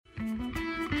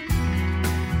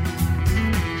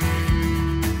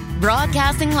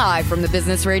Broadcasting live from the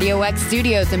Business Radio X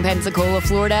studios in Pensacola,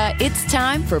 Florida, it's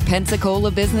time for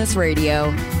Pensacola Business Radio.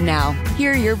 Now,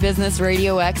 here are your Business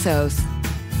Radio X hosts.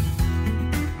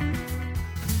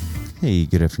 Hey,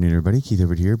 good afternoon, everybody. Keith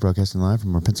Everett here, broadcasting live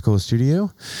from our Pensacola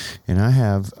studio, and I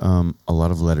have a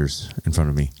lot of letters in front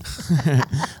of me.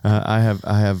 I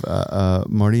have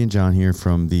Marty and John here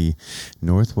from the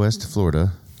Northwest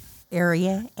Florida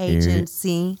Area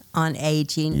Agency on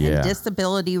Aging and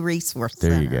Disability Resource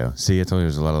Center. There you go. See, I told you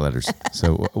there's a lot of letters.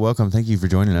 So welcome. Thank you for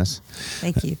joining us.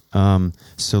 Thank you.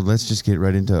 So let's just get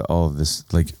right into all of this.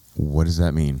 Like, what does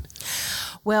that mean?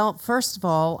 Well, first of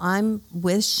all, I'm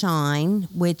with Shine,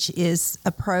 which is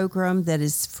a program that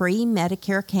is free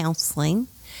Medicare counseling.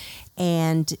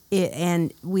 And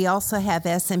we also have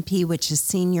SMP, which is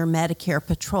Senior Medicare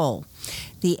Patrol.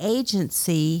 The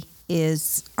agency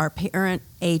is our parent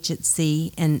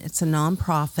agency, and it's a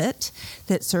nonprofit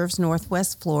that serves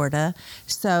Northwest Florida.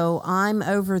 So I'm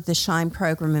over the Shine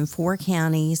program in 4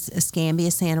 counties: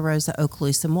 Escambia, Santa Rosa,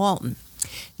 Okaloosa, and Walton.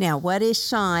 Now, what is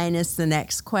Shine is the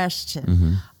next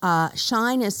question.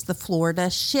 Shine is the Florida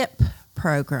SHIP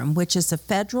program, which is a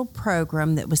federal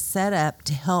program that was set up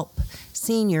to help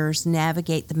seniors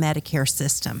navigate the Medicare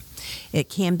system. It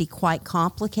can be quite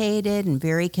complicated and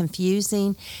very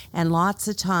confusing, and lots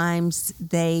of times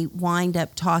they wind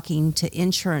up talking to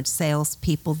insurance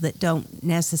salespeople that don't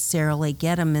necessarily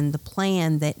get them in the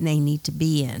plan that they need to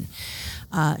be in.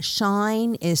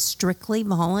 Shine is strictly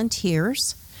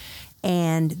volunteers,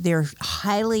 and they're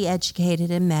highly educated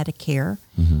in Medicare,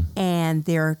 and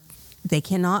they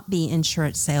cannot be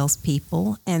insurance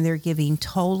salespeople, and they're giving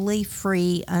totally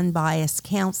free, unbiased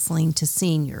counseling to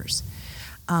seniors.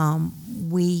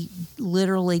 We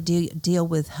literally deal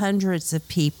with hundreds of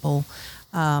people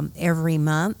every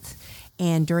month,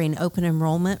 and during open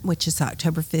enrollment, which is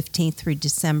October 15th through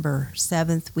December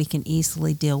 7th, we can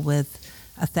easily deal with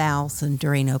 1,000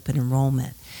 during open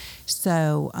enrollment.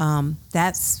 So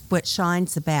that's what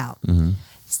Shine's about.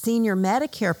 Senior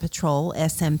Medicare Patrol,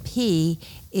 SMP,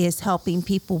 is helping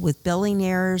people with billing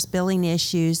errors, billing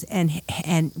issues, and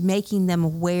making them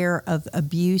aware of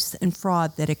abuse and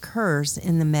fraud that occurs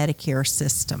in the Medicare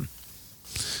system.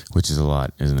 Which is a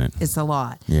lot, isn't it? It's a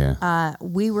lot. Yeah. I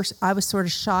was sort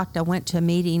of shocked. I went to a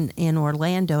meeting in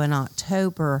Orlando in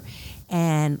October,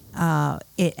 and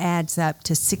it adds up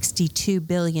to $62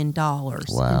 billion in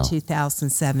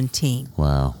 2017.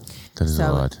 Wow. That is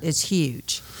a lot. It's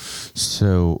huge.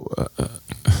 So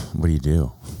what do you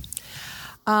do?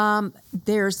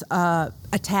 There's a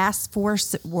task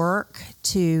force at work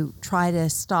to try to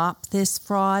stop this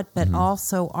fraud, but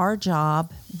also our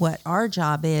job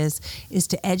is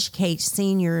to educate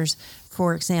seniors,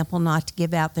 for example, not to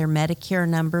give out their Medicare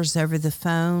numbers over the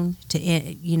phone, to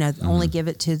only give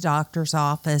it to the doctor's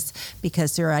office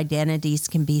because their identities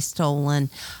can be stolen.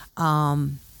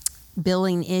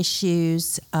 Billing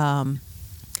issues,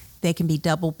 they can be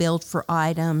double billed for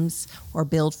items or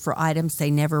billed for items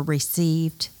they never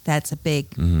received. That's a big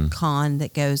con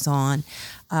that goes on.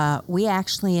 We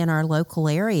actually, in our local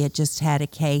area, just had a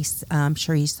case. I'm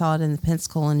sure you saw it in the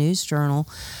Pensacola News Journal.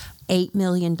 $8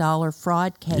 million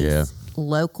fraud case. Yeah.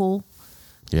 Local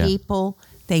people.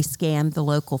 They scammed the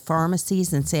local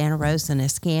pharmacies in Santa Rosa and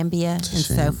Escambia and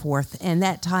so forth. And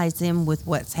that ties in with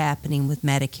what's happening with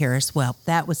Medicare as well.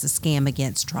 That was a scam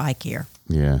against TRICARE.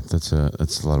 Yeah, that's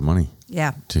a lot of money.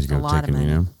 Yeah, to go a lot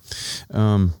taking, of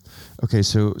money. Okay,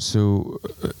 so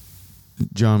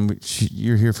John,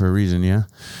 you're here for a reason, yeah?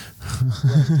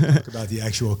 Talk about the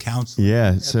actual counseling.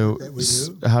 Yeah. So that we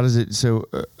do. how does it? So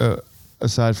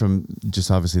aside from just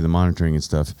obviously the monitoring and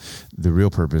stuff, the real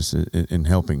purpose in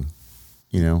helping.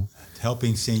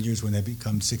 Helping seniors when they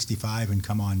become 65 and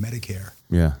come on Medicare.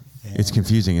 Yeah. And it's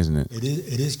confusing, isn't it?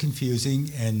 It is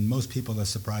confusing, and most people are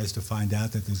surprised to find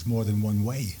out that there's more than one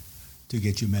way to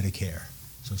get you Medicare.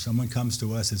 So someone comes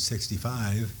to us at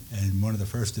 65, and one of the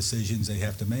first decisions they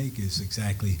have to make is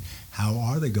exactly how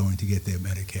are they going to get their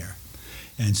Medicare.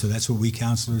 And so that's what we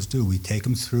counselors do. We take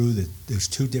them through there's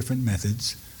 2 different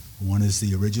methods. One is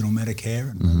the original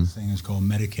Medicare, and another thing is called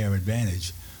Medicare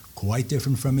Advantage. Quite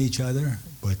different from each other,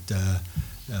 but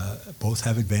both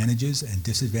have advantages and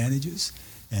disadvantages,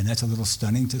 and that's a little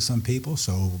stunning to some people.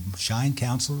 So Shine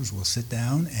counselors will sit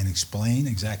down and explain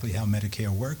exactly how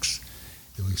Medicare works.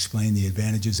 They will explain the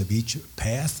advantages of each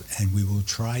path, and we will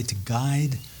try to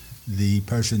guide the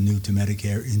person new to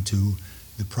Medicare into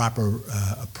the proper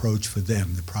approach for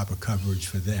them, the proper coverage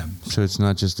for them. So it's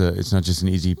not just an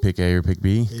easy pick A or pick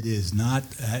B. It is not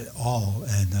at all,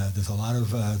 and there's a lot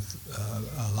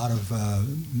of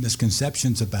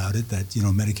misconceptions about it. That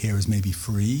Medicare is maybe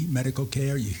free medical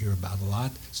care. You hear about a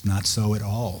lot. It's not so at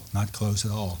all. Not close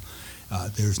at all.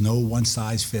 There's no one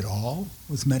size fit all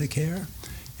with Medicare.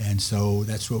 And so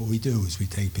that's what we do is we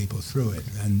take people through it.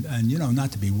 And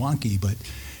not to be wonky, but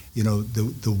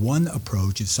the one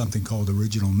approach is something called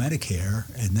Original Medicare,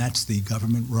 and that's the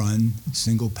government-run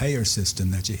single-payer system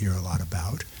that you hear a lot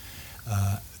about.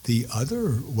 The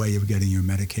other way of getting your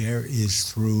Medicare is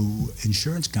through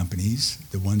insurance companies,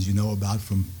 the ones you know about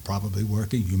from probably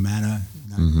working, Humana,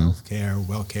 Healthcare,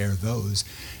 WellCare, those.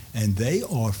 And they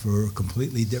offer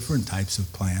completely different types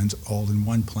of plans,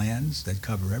 all-in-one plans that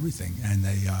cover everything. And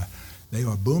they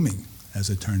are booming, as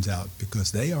it turns out,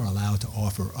 because they are allowed to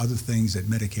offer other things that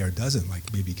Medicare doesn't,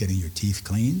 like maybe getting your teeth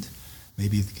cleaned,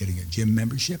 maybe getting a gym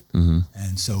membership.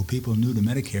 And so people new to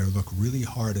Medicare look really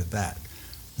hard at that.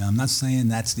 Now, I'm not saying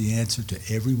that's the answer to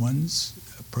everyone's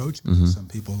approach, because some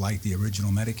people like the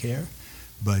Original Medicare.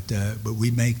 But we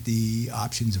make the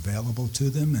options available to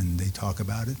them, and they talk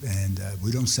about it. And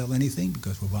we don't sell anything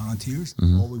because we're volunteers.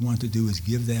 All we want to do is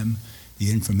give them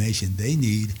the information they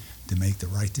need to make the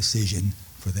right decision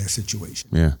for their situation.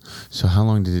 Yeah. So how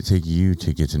long did it take you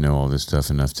to get to know all this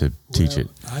stuff enough to teach it?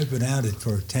 I've been at it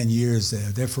for 10 years.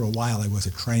 There for a while, I was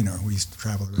a trainer. We used to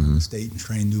travel around the state and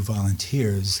train new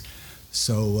volunteers.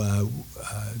 So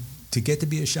to get to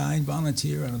be a Shine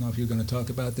volunteer, I don't know if you're going to talk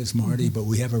about this, Marty, but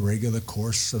we have a regular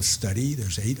course of study.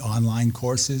 There's 8 online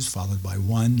courses followed by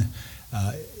 1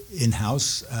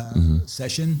 in-house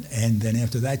session. And then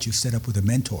after that, you set up with a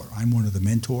mentor. I'm one of the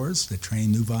mentors that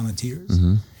train new volunteers.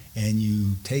 And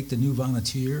you take the new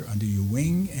volunteer under your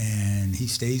wing, and he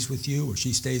stays with you or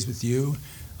she stays with you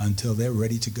until they're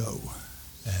ready to go.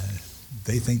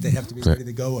 They think they have to be ready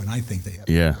to go, and I think they have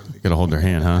to be ready to go. Got to hold their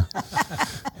hand, huh?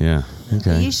 Yeah.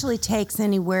 Okay. It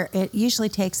usually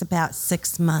takes about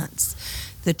 6 months.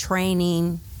 The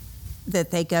training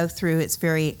that they go through, it's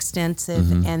very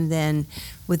extensive, and then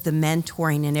with the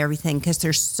mentoring and everything, because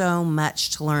there's so much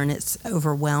to learn, it's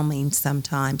overwhelming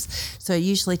sometimes. So it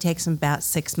usually takes them about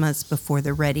 6 months before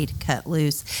they're ready to cut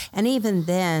loose. And even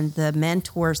then, the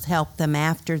mentors help them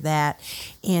after that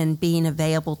in being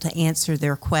available to answer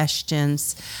their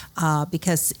questions,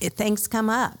 because things come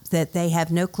up that they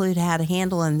have no clue how to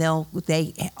handle, and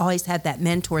they always have that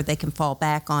mentor they can fall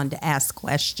back on to ask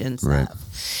questions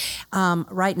of.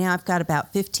 Right now, I've got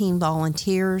about 15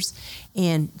 volunteers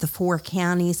in the 4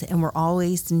 counties, and we're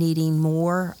always needing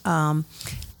more,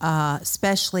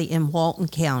 especially in Walton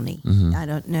County. I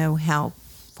don't know how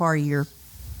far you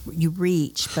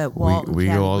reach, but Walton we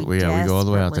County, go all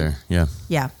the way out there.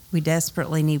 Yeah, we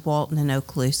desperately need Walton and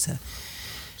Okaloosa.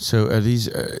 So are these?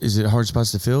 Is it hard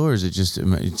spots to fill, or is it just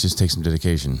takes some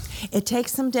dedication? It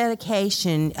takes some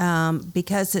dedication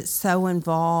because it's so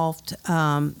involved.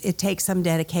 It takes some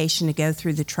dedication to go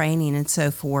through the training and so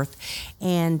forth.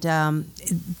 And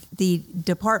the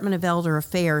Department of Elder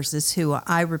Affairs is who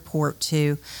I report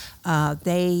to.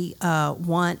 They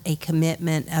want a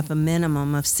commitment of a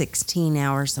minimum of 16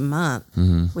 hours a month,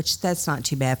 which that's not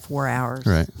too bad. 4 hours,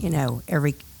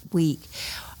 every week.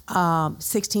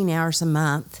 16 hours a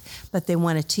month, but they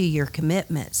want a 2-year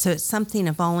commitment. So it's something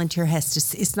a volunteer has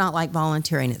to, it's not like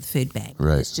volunteering at the food bank.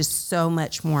 Right. It's just so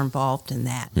much more involved in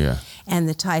that. Yeah. And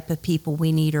the type of people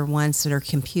we need are ones that are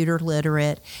computer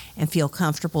literate and feel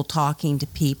comfortable talking to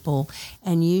people.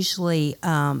 And usually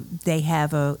they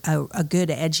have a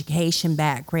good education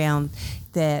background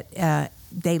that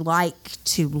they like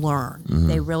to learn.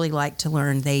 They really like to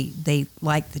learn. They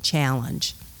like the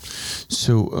challenge.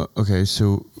 So,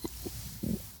 so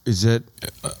is that,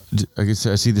 I guess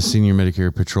I see the Senior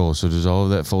Medicare Patrol. So does all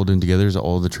of that fold in together? Is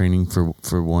all the training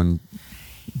for one,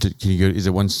 can you go, is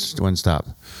it one stop?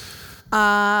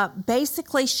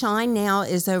 Basically, Shine now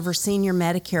is over Senior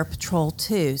Medicare Patrol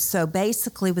too. So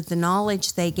basically with the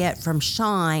knowledge they get from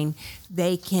Shine,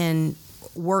 they can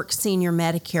work Senior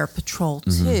Medicare Patrol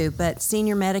too. But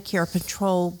Senior Medicare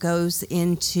Patrol goes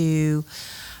into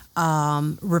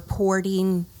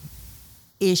reporting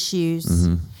issues,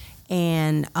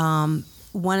 and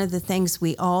one of the things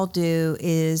we all do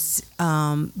is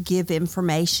give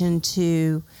information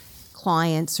to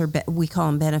clients, or we call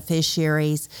them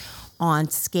beneficiaries, on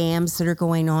scams that are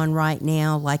going on right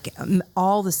now. Like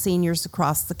all the seniors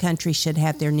across the country should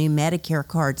have their new Medicare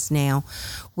cards now,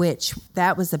 which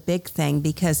that was a big thing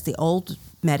because the old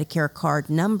Medicare card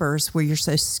numbers were your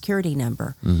Social Security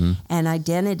number. And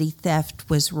identity theft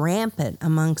was rampant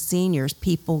among seniors,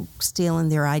 people stealing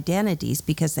their identities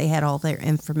because they had all their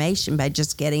information by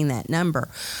just getting that number.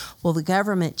 Well, the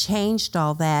government changed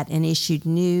all that and issued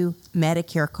new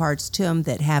Medicare cards to them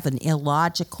that have an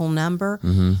illogical number.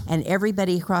 And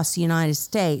everybody across the United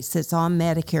States that's on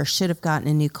Medicare should have gotten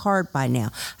a new card by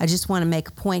now. I just want to make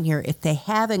a point here. If they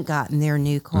haven't gotten their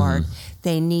new card,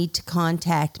 they need to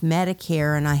contact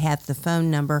Medicare, and I have the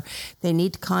phone number. They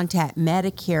need to contact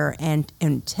Medicare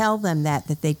and tell them that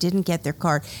they didn't get their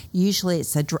card. Usually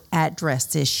it's an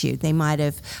address issue. They might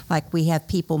have, like we have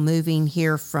people moving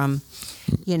here from,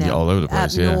 all over the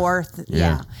place, up north.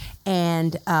 Yeah.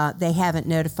 And they haven't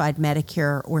notified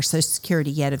Medicare or Social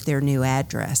Security yet of their new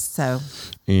address. So,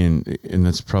 and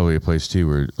that's probably a place too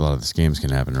where a lot of the scams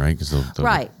can happen, right? Because they'll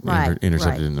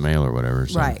intercept it in the mail or whatever.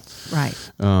 So. Right.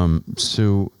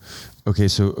 So a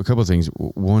couple of things.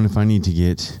 One, if I need to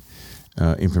get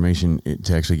information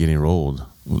to actually get enrolled,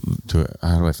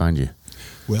 how do I find you?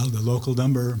 Well, the local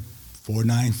number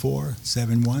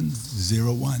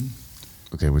 494-7101.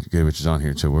 Okay, which is on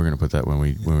here, so we're going to put that when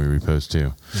we repost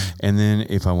too. And then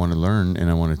if I want to learn and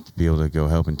I want to be able to go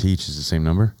help and teach, is the same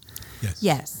number?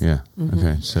 Yes. Yeah.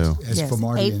 Okay. So as for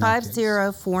Marty,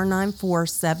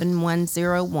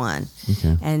 850-494-7101.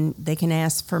 Okay. And they can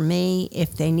ask for me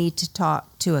if they need to talk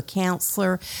to a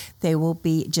counselor. They will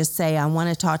just say, I want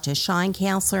to talk to a Shine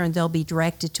counselor, and they'll be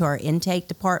directed to our intake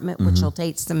department, which will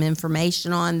take some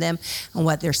information on them and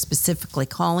what they're specifically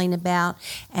calling about.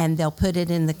 And they'll put it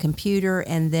in the computer,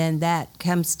 and then that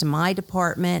comes to my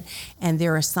department, and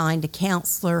they're assigned a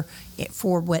counselor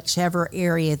for whichever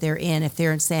area they're in. If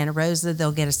they're in Santa Rosa,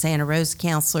 they'll get a Santa Rosa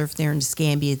counselor. If they're in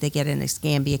Escambia, they get an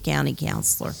Escambia County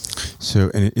counselor.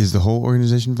 So, and is the whole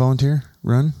organization volunteer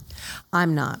run?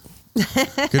 I'm not. Good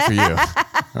for you.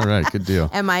 All right, good deal.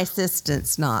 And my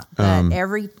assistant's not. But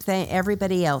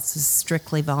everybody else is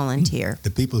strictly volunteer. The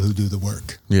people who do the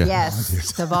work. Yeah.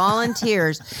 Yes, the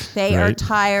volunteers. They are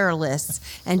tireless.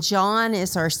 And John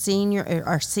is our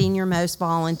senior most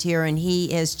volunteer, and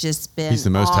he has just been He's the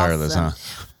most awesome. tireless, huh?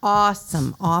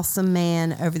 Awesome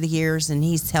man over the years, and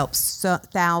he's helped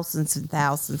thousands and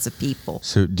thousands of people.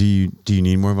 So do you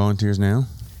need more volunteers now?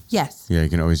 Yes. Yeah, you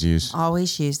can always use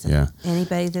them. Yeah.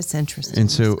 Anybody that's interested,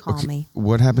 and so, just call me.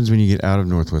 What happens when you get out of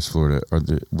Northwest Florida?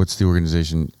 What's the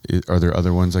organization? Are there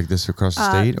other ones like this across the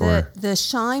state? The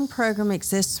Shine program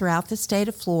exists throughout the state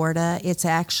of Florida. It's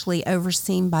actually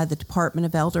overseen by the Department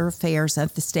of Elder Affairs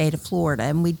of the state of Florida,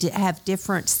 and we have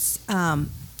different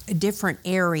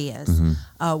areas.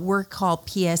 We're called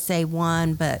PSA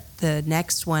 1, but the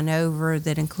next one over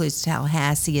that includes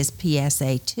Tallahassee is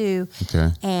PSA 2.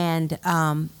 Okay.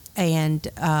 And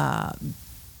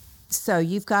so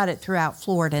you've got it throughout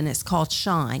Florida, and it's called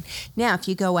Shine. Now, if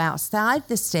you go outside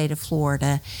the state of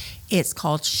Florida, it's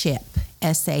called SHIP,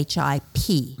 SHIP.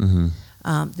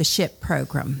 The SHIP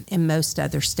program in most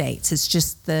other states. It's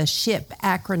just the SHIP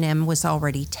acronym was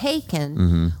already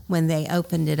taken when they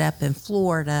opened it up in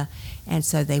Florida, and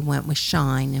so they went with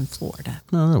Shine in Florida.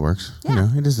 No, that works. Yeah.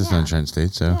 It is the Sunshine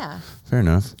State, so fair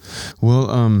enough. Well,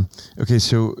 okay,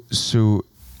 so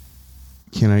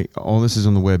all this is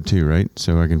on the web too, right?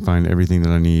 So I can find everything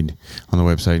that I need on the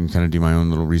website and kind of do my own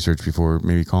little research before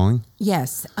maybe calling?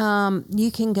 Yes.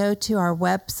 You can go to our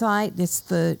website. It's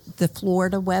the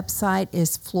Florida website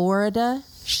is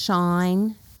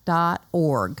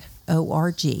floridashine.org,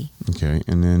 O-R-G. Okay.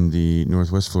 And then the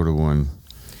Northwest Florida one,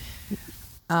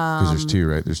 because there's two,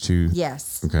 right? There's two.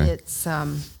 Yes. Okay. It's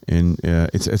and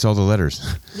it's all the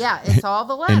letters. Yeah, it's all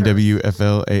the letters.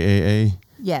 NWFLAAA.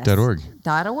 Yes. .org.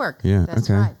 .org. Yeah. That's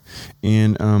okay. right.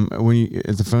 And when you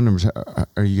at the phone numbers,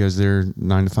 are you guys there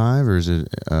 9 to 5, or is it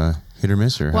hit or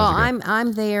miss? Or well,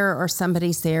 I'm there, or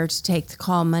somebody's there to take the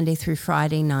call Monday through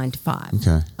Friday, 9 to 5.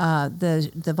 Okay.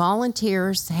 The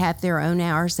volunteers have their own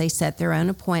hours. They set their own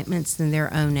appointments and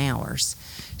their own hours.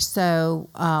 So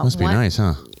must be nice,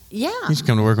 huh? Yeah. You just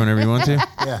come to work whenever you want to.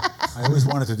 Yeah, I always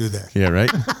wanted to do that. Yeah.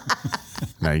 Right.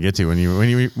 Now you get to when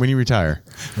you retire.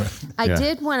 Right. I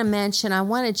did want to mention, I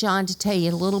wanted John to tell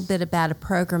you a little bit about a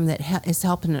program that is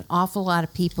helping an awful lot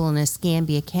of people in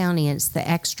Escambia County, and it's the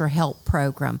Extra Help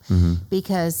Program,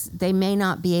 because they may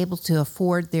not be able to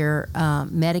afford their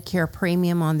Medicare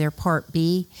premium on their Part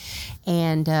B,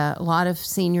 And a lot of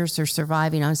seniors are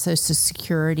surviving on Social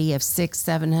Security of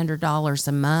 $600-700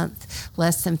 a month,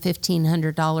 less than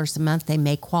 $1,500 a month. They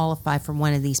may qualify for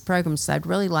one of these programs. So I'd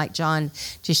really like John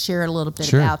to share a little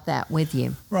bit about that with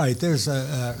you. Right. There's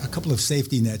a couple of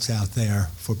safety nets out there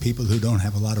for people who don't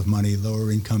have a lot of money,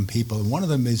 lower income people. One of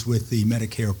them is with the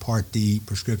Medicare Part D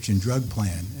prescription drug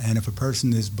plan. And if a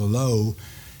person is below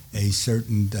a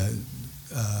certain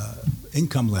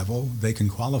income level, they can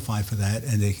qualify for that,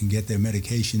 and they can get their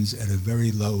medications at a very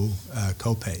low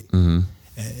copay.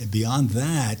 Beyond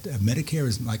that, Medicare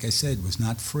is, like I said, was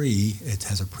not free. It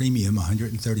has a premium,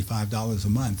 $135 a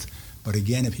month. But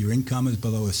again, if your income is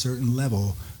below a certain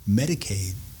level,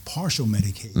 Medicaid, partial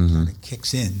Medicaid, kind of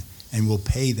kicks in and will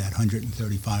pay that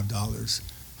 $135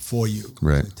 for you.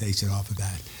 Right. So it takes it off of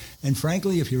that. And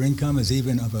frankly, if your income is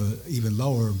even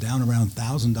lower, down around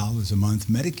 $1,000 a month,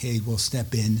 Medicaid will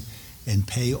step in and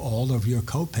pay all of your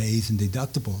copays and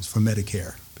deductibles for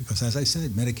Medicare. Because as I said,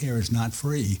 Medicare is not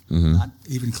free, not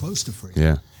even close to free.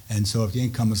 Yeah. And so if the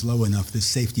income is low enough, this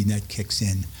safety net kicks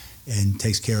in and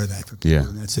takes care of that for people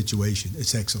in that situation.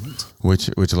 It's excellent. Which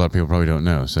a lot of people probably don't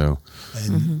know. So,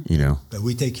 And, you know. But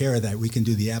we take care of that. We can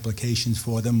do the applications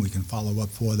for them. We can follow up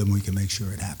for them. We can make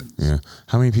sure it happens. Yeah.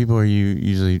 How many people are you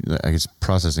usually, I guess,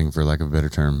 processing, for lack of a better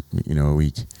term, a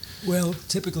week? Well,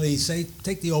 typically,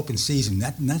 take the open season.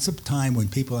 That's a time when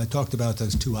people, I talked about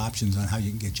those two options on how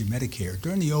you can get your Medicare.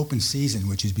 During the open season,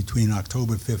 which is between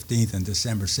October 15th and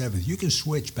December 7th, you can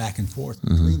switch back and forth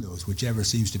between those, whichever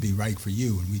seems to be right for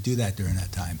you. And we do that during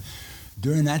that time.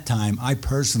 During that time, I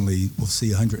personally will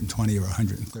see 120 or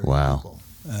 130 people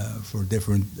for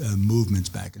different movements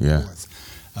back and forth.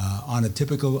 On a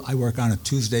typical, I work on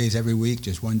Tuesdays every week,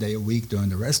 just one day a week during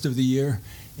the rest of the year,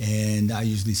 and I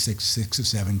usually six or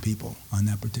seven people on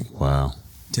that particular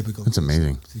typical. That's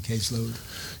amazing. The caseload.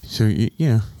 So you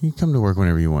come to work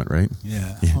whenever you want, right?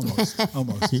 Yeah.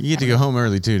 Almost. You get to go home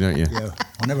early too, don't you? Yeah,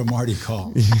 whenever Marty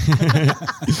calls.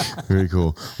 Very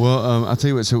cool. Well, I'll tell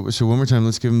you what. So one more time,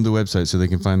 let's give them the website so they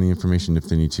can find the information if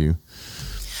they need to.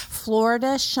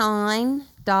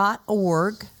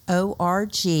 FloridaShine.org.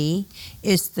 O-R-G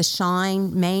is the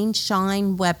main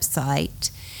Shine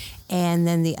website. And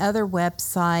then the other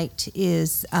website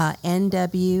is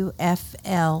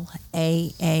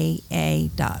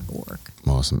nwflaaa.org.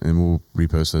 Awesome. And we'll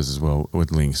repost those as well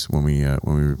with links when we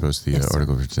repost the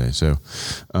article for today. So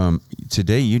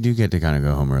today you do get to kind of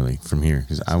go home early from here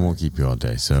because I won't keep you all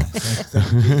day. So,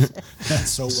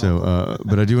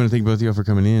 but I do want to thank both of you for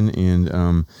coming in.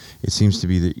 And it seems to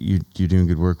be that you're doing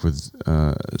good work with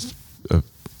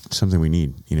something we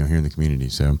need, here in the community.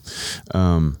 So,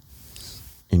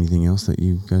 anything else that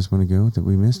you guys want to go that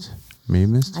we may have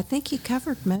missed? I think you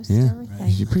covered most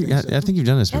everything. I think you've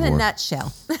done this before. In a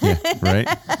nutshell. Yeah, right?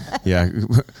 Yeah.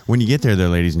 When you get there, though,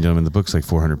 ladies and gentlemen, the book's like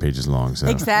 400 pages long. So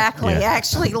exactly.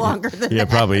 Actually longer than that. Yeah,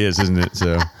 probably is, isn't it?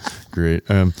 So, great.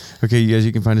 Okay, you guys,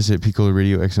 you can find us at Picola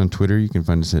Radio X on Twitter. You can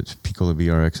find us at Picola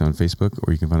BRX on Facebook,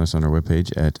 or you can find us on our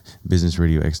webpage at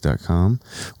businessradiox.com,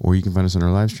 or you can find us on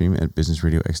our live stream at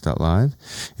businessradiox.live.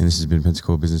 And this has been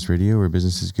Pensacola Business Radio, where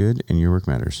business is good and your work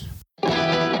matters.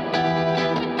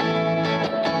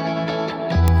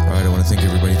 I want to thank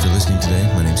everybody for listening today.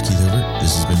 My name's Keith Hilbert.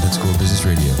 This has been Pensacola Business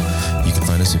Radio. You can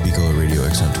find us at Picola Radio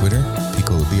X on Twitter,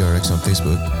 Picola BRX on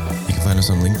Facebook. You can find us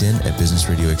on LinkedIn at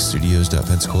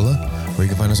businessradioxstudios.pensacola, or you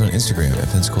can find us on Instagram at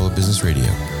Pensacola Business Radio,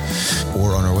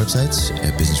 or on our websites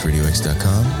at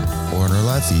businessradiox.com, or on our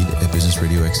live feed at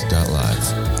businessradiox.live.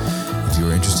 If you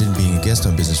are interested in being a guest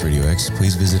on Business Radio X,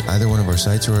 please visit either one of our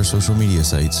sites or our social media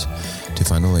sites to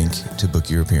find a link to book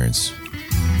your appearance.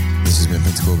 This has been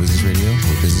Pensacola Business Radio,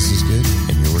 where business is good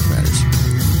and your work matters.